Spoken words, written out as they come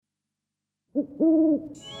Welcome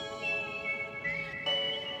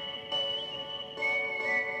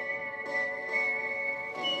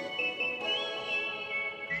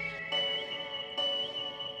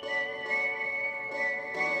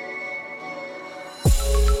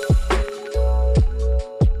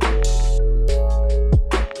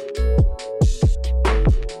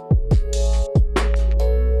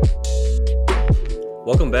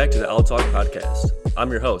back to the I'll Talk podcast.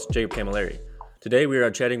 I'm your host, Jacob Camilleri. Today we are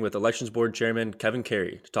chatting with Elections Board Chairman Kevin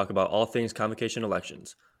Carey to talk about all things Convocation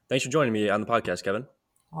elections. Thanks for joining me on the podcast, Kevin.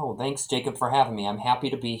 Oh, thanks, Jacob, for having me. I'm happy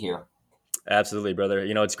to be here. Absolutely, brother.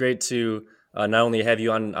 It's great to not only have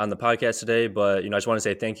you on the podcast today, but, I just want to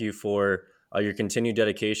say thank you for your continued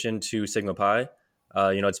dedication to Sigma Pi.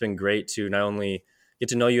 It's been great to not only get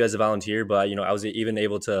to know you as a volunteer, but, I was even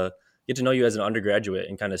able to get to know you as an undergraduate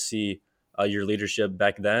and kind of see your leadership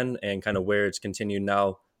back then and kind of where it's continued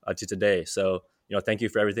now to today. So, thank you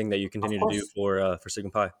for everything that you continue to do for Sigma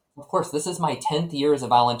Pi. Of course, this is my 10th year as a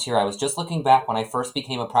volunteer. I was just looking back when I first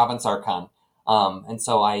became a province archon. And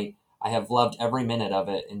so I have loved every minute of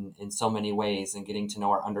it in so many ways, and getting to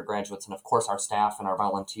know our undergraduates and, of course, our staff and our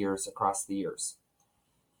volunteers across the years.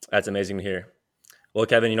 That's amazing to hear. Well,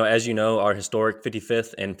 Kevin, as you know, our historic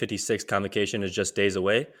 55th and 56th convocation is just days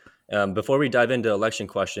away. Before we dive into election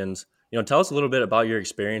questions, tell us a little bit about your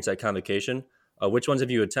experience at convocation. Which ones have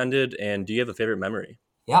you attended, and do you have a favorite memory?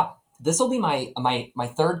 Yeah, this will be my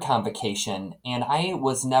third convocation, and I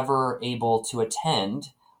was never able to attend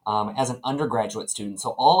as an undergraduate student.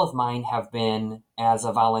 So all of mine have been as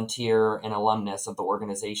a volunteer and alumnus of the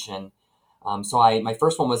organization. My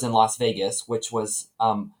first one was in Las Vegas, which was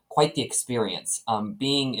quite the experience.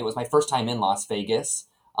 It was my first time in Las Vegas,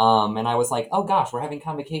 and I was like, oh gosh, we're having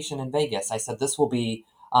convocation in Vegas. I said, this will be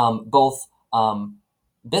both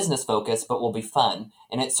business focused, but will be fun.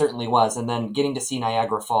 And it certainly was. And then getting to see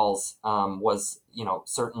Niagara Falls was,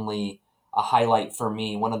 certainly a highlight for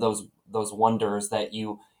me. One of those wonders that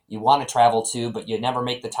you want to travel to, but you never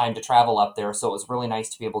make the time to travel up there. So it was really nice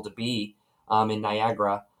to be able to be in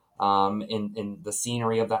Niagara, in the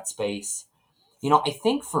scenery of that space. I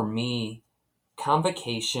think for me,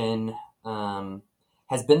 convocation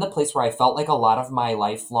has been the place where I felt like a lot of my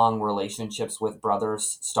lifelong relationships with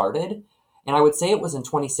brothers started. And I would say it was in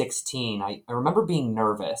 2016. I remember being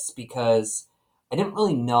nervous because I didn't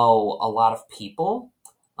really know a lot of people.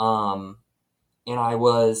 And I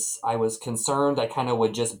was concerned. I kind of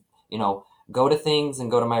would just, go to things and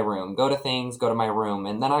go to my room, go to things, go to my room.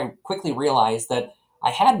 And then I quickly realized that I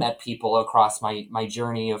had met people across my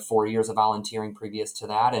journey of 4 years of volunteering previous to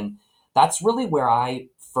that. And that's really where I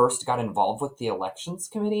first got involved with the elections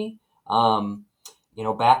committee.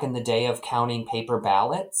 Back in the day of counting paper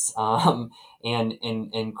ballots.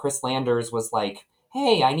 And Chris Landers was like,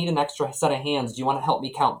 hey, I need an extra set of hands. Do you want to help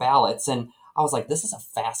me count ballots? And I was like, this is a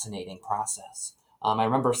fascinating process. I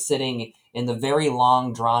remember sitting in the very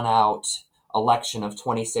long, drawn-out election of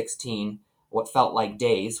 2016, what felt like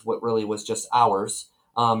days, what really was just hours,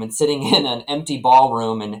 and sitting in an empty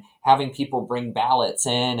ballroom and having people bring ballots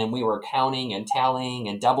in, and we were counting and tallying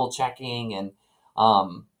and double-checking. And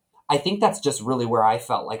I think that's just really where I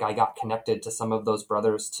felt like I got connected to some of those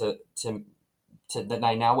brothers to that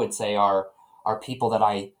I now would say are people that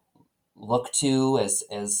I look to as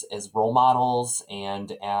role models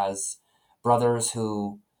and as brothers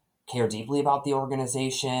who care deeply about the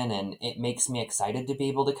organization. And it makes me excited to be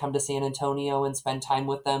able to come to San Antonio and spend time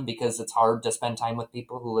with them, because it's hard to spend time with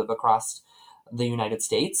people who live across the United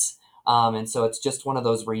States. And so it's just one of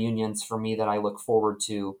those reunions for me that I look forward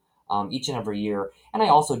to each and every year. And I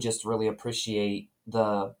also just really appreciate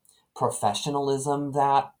the professionalism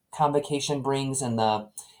that convocation brings, and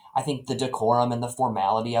I think the decorum and the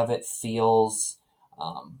formality of it feels,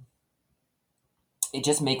 it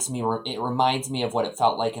just makes me, it reminds me of what it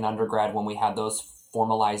felt like in undergrad when we had those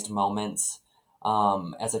formalized moments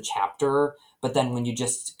as a chapter. But then when you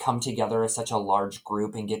just come together as such a large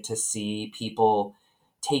group and get to see people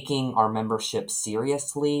taking our membership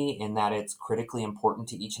seriously, and that it's critically important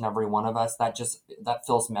to each and every one of us, that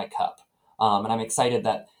fills my cup. And I'm excited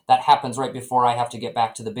that happens right before I have to get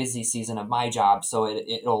back to the busy season of my job. So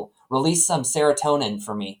it'll release some serotonin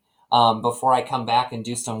for me before I come back and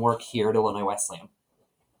do some work here at Illinois Wesleyan.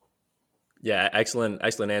 Yeah, excellent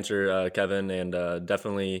answer, Kevin, and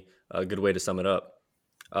definitely a good way to sum it up.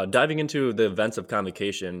 Diving into the events of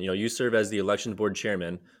convocation, you serve as the elections board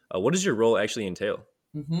chairman. What does your role actually entail?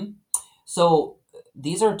 Mm-hmm. So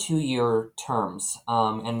these are 2-year terms,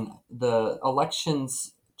 and the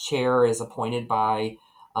elections chair is appointed by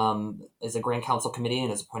is a Grand Council committee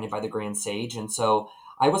and is appointed by the Grand Sage. And so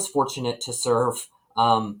I was fortunate to serve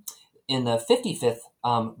in the 55th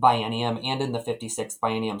biennium and in the 56th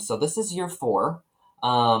biennium. So this is year 4.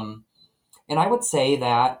 Um, and I would say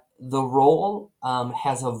that the role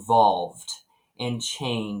has evolved and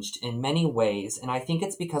changed in many ways. And I think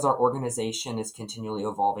it's because our organization is continually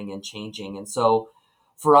evolving and changing. And so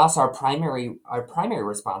for us, our primary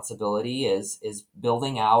responsibility is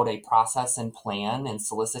building out a process and plan and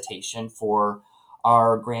solicitation for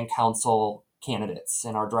our Grand Council candidates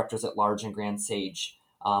and our directors at large and Grand Sage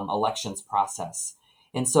elections process.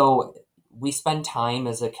 And so we spend time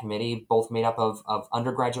as a committee, both made up of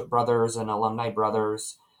undergraduate brothers and alumni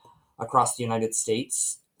brothers across the United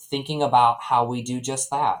States, thinking about how we do just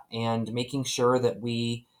that and making sure that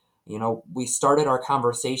we started our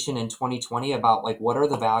conversation in 2020 about like what are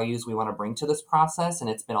the values we want to bring to this process. And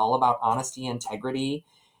it's been all about honesty, integrity,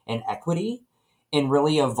 and equity, and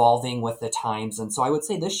really evolving with the times. And so I would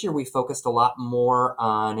say this year we focused a lot more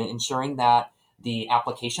on ensuring that the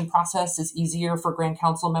application process is easier for Grand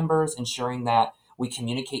Council members, ensuring that we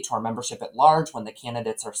communicate to our membership at large when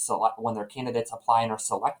when their candidates apply and are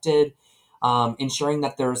selected, ensuring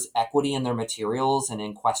that there's equity in their materials and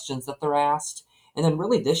in questions that they're asked. And then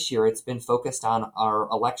really this year, it's been focused on our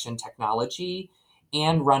election technology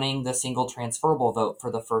and running the single transferable vote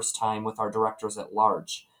for the first time with our directors at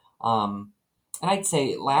large. And I'd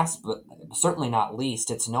say last, but certainly not least,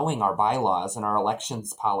 it's knowing our bylaws and our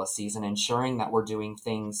elections policies and ensuring that we're doing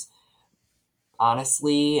things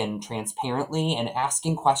honestly and transparently and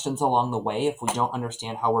asking questions along the way if we don't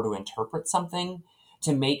understand how we're to interpret something,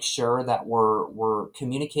 to make sure that we're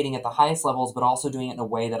communicating at the highest levels, but also doing it in a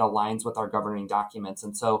way that aligns with our governing documents.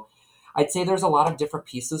 And so I'd say there's a lot of different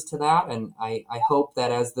pieces to that. And I hope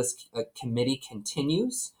that as this committee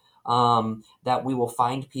continues, that we will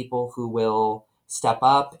find people who will step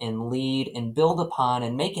up and lead and build upon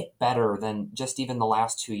and make it better than just even the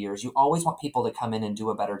last 2 years. You always want people to come in and do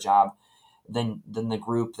a better job than the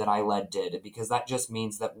group that I led did, because that just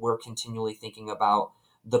means that we're continually thinking about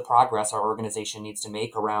the progress our organization needs to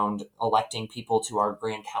make around electing people to our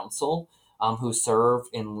Grand Council who serve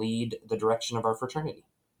and lead the direction of our fraternity.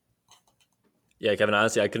 Yeah, Kevin,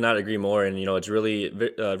 honestly, I could not agree more. And, it's really,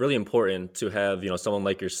 really important to have, someone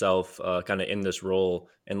like yourself kind of in this role.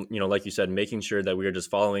 And, like you said, making sure that we are just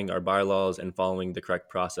following our bylaws and following the correct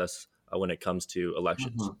process when it comes to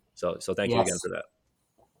elections. Mm-hmm. So thank you again Yes. for that.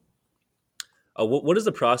 What does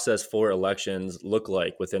the process for elections look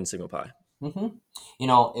like within Sigma Pi? hmm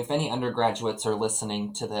if any undergraduates are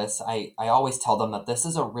listening to this, I always tell them that this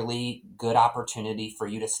is a really good opportunity for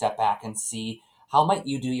you to step back and see how might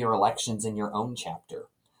you do your elections in your own chapter.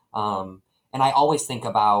 And I always think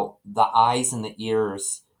about the eyes and the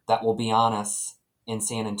ears that will be on us in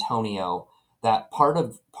San Antonio. That part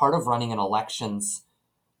of running an elections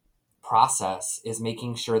process is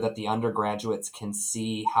making sure that the undergraduates can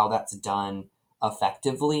see how that's done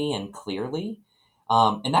effectively and clearly.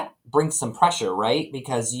 And that brings some pressure, right?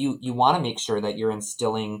 Because you want to make sure that you're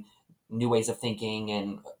instilling new ways of thinking,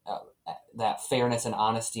 and that fairness and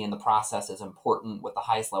honesty in the process is important with the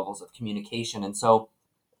highest levels of communication. And so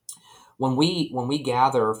when we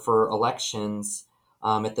gather for elections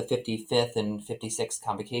at the 55th and 56th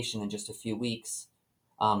convocation in just a few weeks,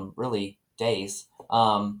 really days,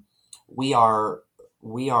 we are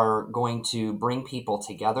we are going to bring people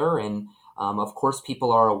together. And of course,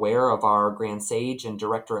 people are aware of our Grand Sage and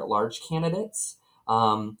Director at Large candidates.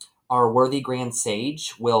 Our worthy Grand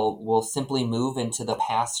Sage will simply move into the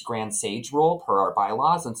past Grand Sage role per our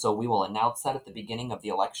bylaws, and so we will announce that at the beginning of the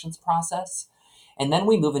elections process. And then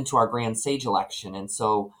we move into our Grand Sage election, and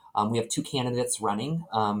so we have two candidates running,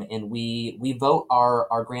 and we vote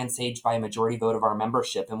our Grand Sage by a majority vote of our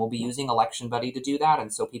membership, and we'll be using Election Buddy to do that.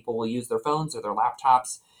 And so people will use their phones or their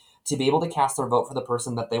laptops to be able to cast their vote for the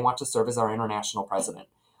person that they want to serve as our international president.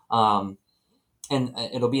 And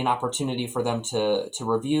it'll be an opportunity for them to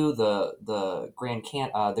review the Grand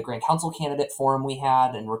Council candidate forum we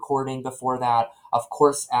had and recording before that. Of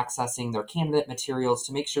course, accessing their candidate materials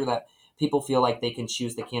to make sure that people feel like they can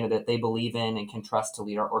choose the candidate they believe in and can trust to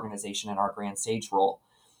lead our organization in our Grand Sage role.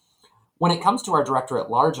 When it comes to our Director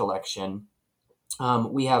at Large election,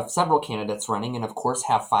 we have several candidates running, and of course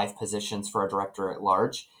have 5 positions for our Director at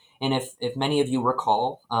Large. And if many of you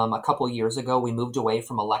recall, a couple years ago, we moved away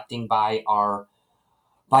from electing by our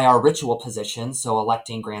ritual positions, so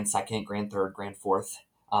electing Grand Second, Grand Third, Grand Fourth,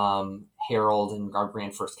 Herald, and our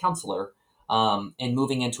Grand First Counselor, and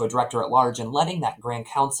moving into a Director at Large and letting that Grand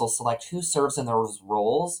Council select who serves in those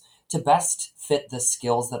roles to best fit the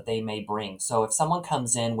skills that they may bring. So if someone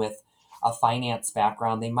comes in with a finance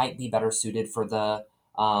background, they might be better suited for the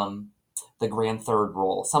Grand Third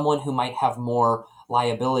role. Someone who might have more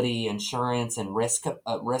liability, insurance, and risk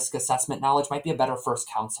assessment knowledge might be a better first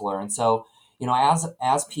counselor. And so,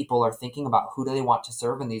 as people are thinking about who do they want to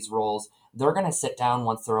serve in these roles, they're going to sit down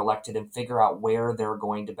once they're elected and figure out where they're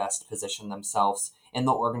going to best position themselves in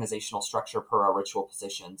the organizational structure per our ritual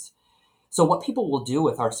positions. So what people will do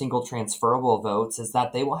with our single transferable votes is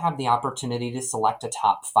that they will have the opportunity to select a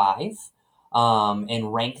top five,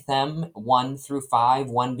 and rank them 1 through 5,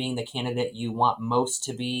 1 being the candidate you want most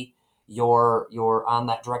to be your on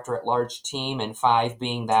that director at large team, and 5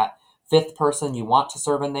 being that fifth person you want to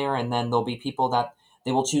serve in there, and then there'll be people that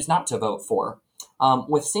they will choose not to vote for.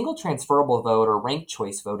 With single transferable vote, or ranked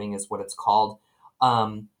choice voting is what it's called,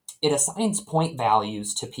 it assigns point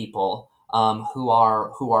values to people who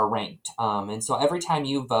are ranked. And so every time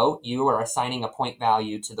you vote, you are assigning a point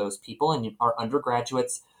value to those people, and our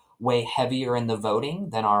undergraduates weigh heavier in the voting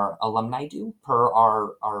than our alumni do per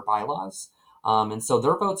our bylaws. And so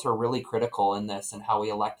their votes are really critical in this and how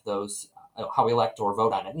we elect or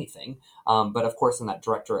vote on anything. But of course, in that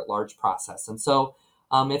director at large process. And so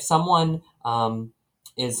if someone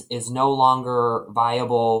is no longer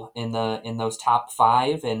viable in those top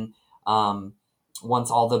 5, and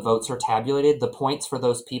once all the votes are tabulated, the points for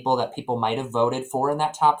those people that people might have voted for in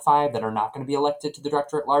that top 5 that are not going to be elected to the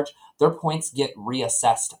director at large, their points get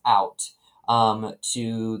reassessed out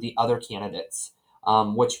to the other candidates,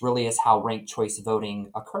 which really is how ranked choice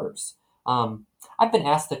voting occurs. I've been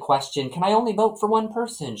asked the question, can I only vote for one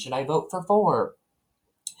person? Should I vote for 4?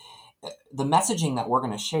 The messaging that we're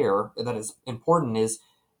going to share that is important is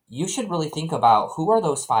you should really think about who are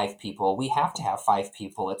those 5 people. We have to have 5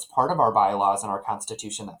 people. It's part of our bylaws and our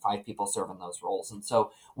Constitution that 5 people serve in those roles. And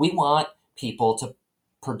so we want people to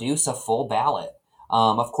produce a full ballot.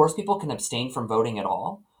 Of course, people can abstain from voting at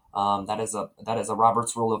all. That is a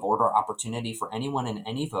Robert's Rule of Order opportunity for anyone in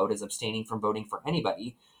any vote, is abstaining from voting for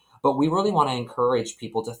anybody. But we really want to encourage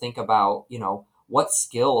people to think about, what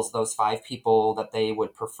skills those 5 people that they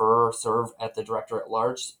would prefer serve at the director at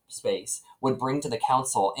large space would bring to the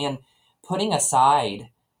council, and putting aside,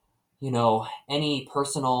 any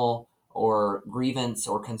personal or grievance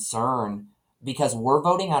or concern, because we're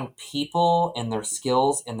voting on people and their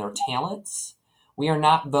skills and their talents. We are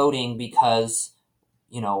not voting because,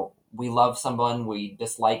 we love someone, we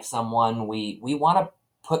dislike someone. We want to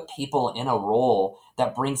put people in a role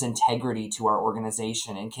that brings integrity to our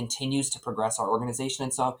organization and continues to progress our organization.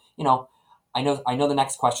 And so, I know the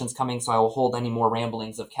next question's coming, so I will hold any more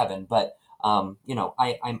ramblings of Kevin. But, I'm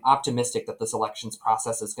optimistic that this elections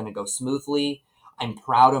process is going to go smoothly. I'm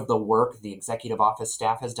proud of the work the executive office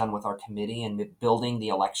staff has done with our committee and building the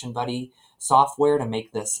Election Buddy software to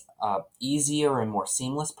make this easier and more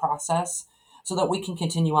seamless process, so that we can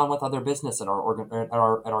continue on with other business at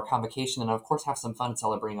our convocation, and of course have some fun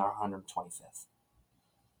celebrating our 125th.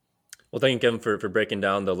 Well, thank you, Kevin, for breaking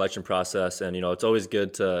down the election process. And, it's always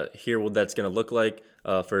good to hear what that's going to look like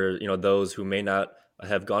for, those who may not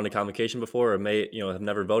have gone to convocation before, or may, have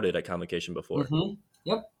never voted at convocation before. Mm-hmm.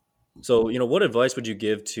 Yep. So, what advice would you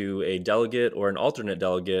give to a delegate or an alternate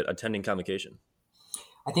delegate attending convocation?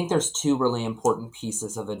 I think there's 2 really important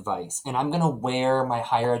pieces of advice, and I'm going to wear my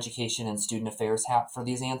higher education and student affairs hat for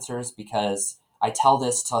these answers, because I tell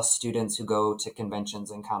this to students who go to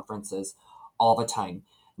conventions and conferences all the time.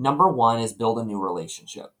 Number 1 is build a new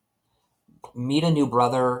relationship. Meet a new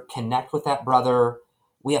brother, connect with that brother.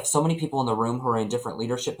 We have so many people in the room who are in different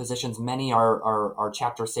leadership positions. Many are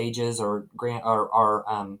chapter sages or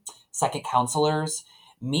second counselors.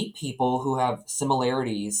 Meet people who have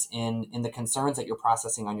similarities in the concerns that you're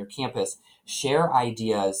processing on your campus. Share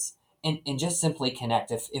ideas and just simply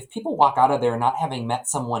connect. If people walk out of there not having met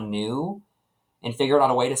someone new and figured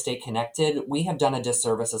out a way to stay connected, we have done a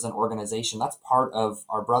disservice as an organization. That's part of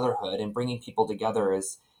our brotherhood, and bringing people together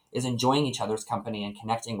is enjoying each other's company and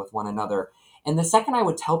connecting with one another. And the second I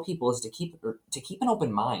would tell people is to keep an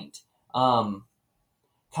open mind. Come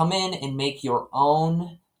in and make your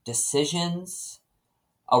own decisions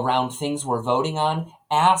around things we're voting on.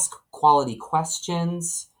 Ask quality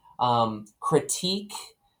questions, critique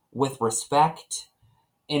with respect,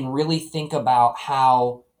 and really think about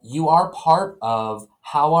how you are part of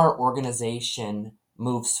how our organization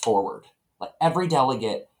moves forward. Like, every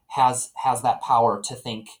delegate has that power to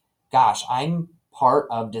think, gosh, I'm part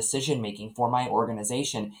of decision making for my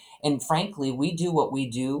organization. And frankly, we do what we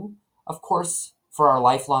do, of course, for our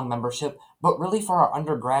lifelong membership, but really for our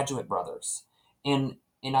undergraduate brothers. And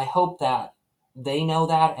I hope that they know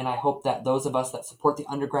that, and I hope that those of us that support the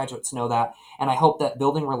undergraduates know that, and I hope that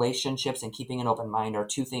building relationships and keeping an open mind are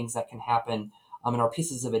 2 things that can happen, and are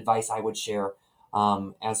pieces of advice I would share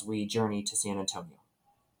as we journey to San Antonio.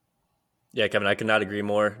 Yeah, Kevin, I could not agree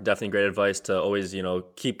more. Definitely great advice to always,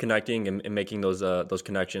 keep connecting and making those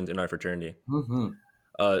connections in our fraternity.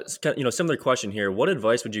 Mm-hmm. Similar question here. What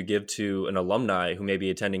advice would you give to an alumni who may be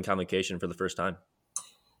attending convocation for the first time?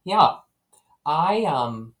 Yeah, I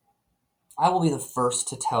will be the first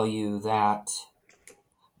to tell you that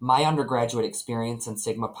my undergraduate experience in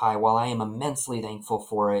Sigma Pi, while I am immensely thankful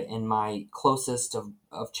for it, and my closest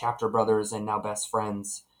of chapter brothers and now best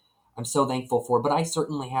friends, I'm so thankful for. But I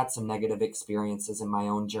certainly had some negative experiences in my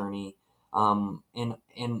own journey. And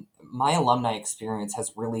my alumni experience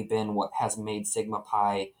has really been what has made Sigma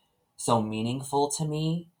Pi so meaningful to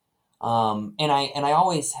me. And I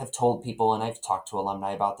always have told people, and I've talked to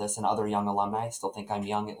alumni about this, and other young alumni. I still think I'm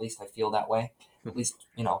young. At least I feel that way. At least,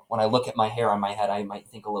 when I look at my hair on my head, I might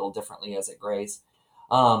think a little differently as it grays.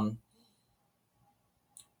 Um,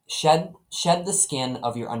 shed the skin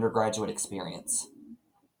of your undergraduate experience.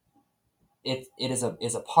 It is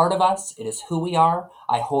a part of us. It is who we are.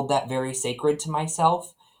 I hold that very sacred to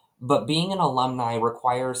myself. But being an alumni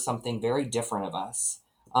requires something very different of us,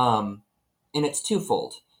 and it's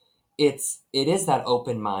twofold. It is that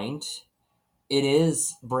open mind. It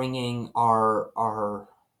is bringing our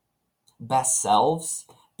best selves,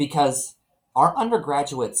 because our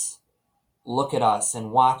undergraduates look at us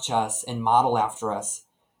and watch us and model after us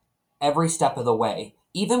every step of the way.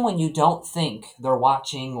 Even when you don't think they're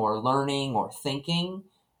watching or learning or thinking,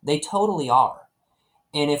 they totally are.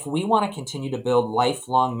 And if we want to continue to build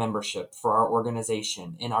lifelong membership for our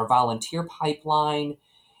organization, in our volunteer pipeline,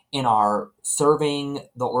 in our serving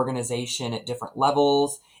the organization at different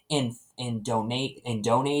levels, in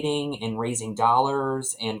donating and raising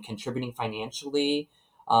dollars and contributing financially,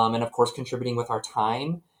 and of course contributing with our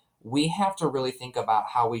time, we have to really think about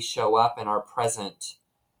how we show up and are present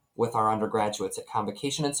with our undergraduates at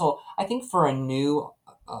Convocation. And so I think for a new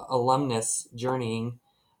alumnus journeying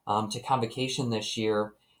to Convocation this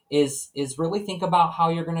year is really think about how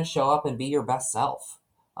you're going to show up and be your best self.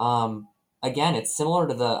 Again, it's similar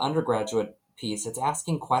to the undergraduate piece. It's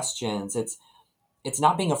asking questions. It's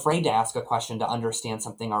not being afraid to ask a question to understand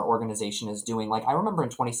something our organization is doing. Like, I remember in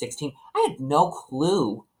 2016, I had no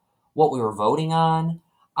clue what we were voting on.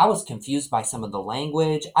 I was confused by some of the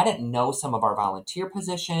language. I didn't know some of our volunteer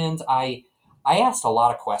positions. I asked a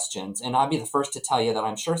lot of questions, and I'd be the first to tell you that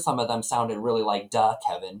I'm sure some of them sounded really like, duh,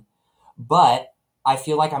 Kevin. But I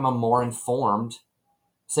feel like I'm a more informed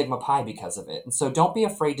Sigma Pi because of it. And so don't be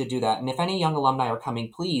afraid to do that. And if any young alumni are coming,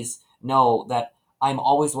 please know that I'm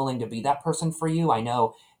always willing to be that person for you. I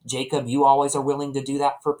know, Jacob, you always are willing to do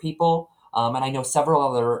that for people. And I know several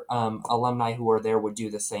other alumni who are there would do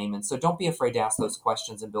the same. And so don't be afraid to ask those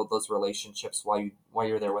questions and build those relationships while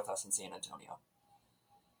you're there with us in San Antonio.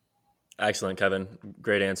 Excellent, Kevin.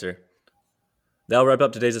 Great answer. That'll wrap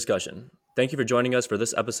up today's discussion. Thank you for joining us for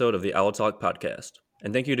this episode of the Owl Talk podcast.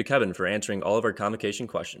 And thank you to Kevin for answering all of our convocation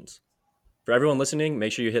questions. For everyone listening,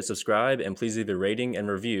 make sure you hit subscribe and please leave a rating and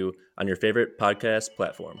review on your favorite podcast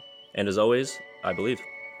platform. And as always, I believe.